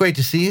 Coxy, great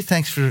to see you.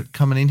 Thanks for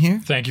coming in here.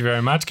 Thank you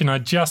very much. Can I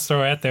just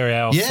throw out there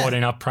our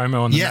 14-up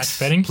promo on the match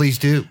betting? Please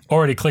do.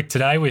 Already clicked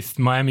today with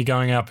Miami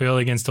going up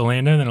early against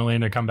Orlando, then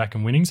Orlando come back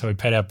and winning, so we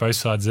paid out both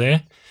sides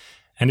there.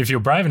 And if you're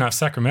brave enough,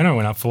 Sacramento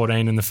went up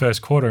 14 in the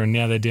first quarter, and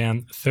now they're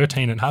down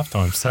 13 at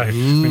halftime. So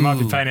we might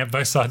be paying out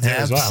both sides there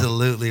as well.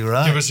 Absolutely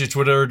right. Give us your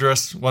Twitter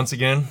address once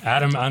again.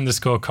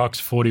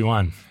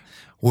 Adam_Cox41.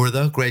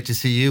 Wortho, great to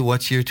see you.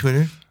 What's your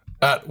Twitter?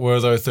 At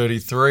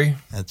Wortho33.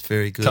 That's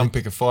very good. Come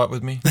pick a fight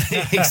with me.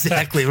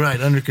 Exactly right.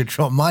 Under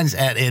control. Mine's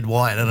at Ed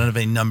Wyatt. I don't have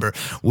a number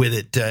with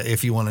it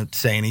if you want to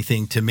say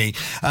anything to me.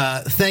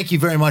 Thank you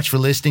very much for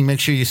listening.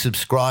 Make sure you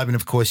subscribe. And,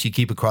 of course, you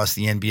keep across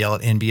the NBL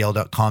at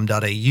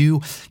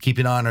nbl.com.au. Keep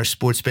an eye on our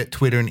Sportsbet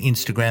Twitter and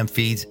Instagram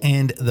feeds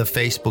and the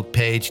Facebook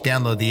page.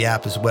 Download the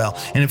app as well.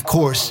 And, of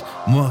course,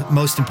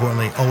 most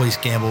importantly, always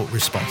gamble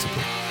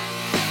responsibly.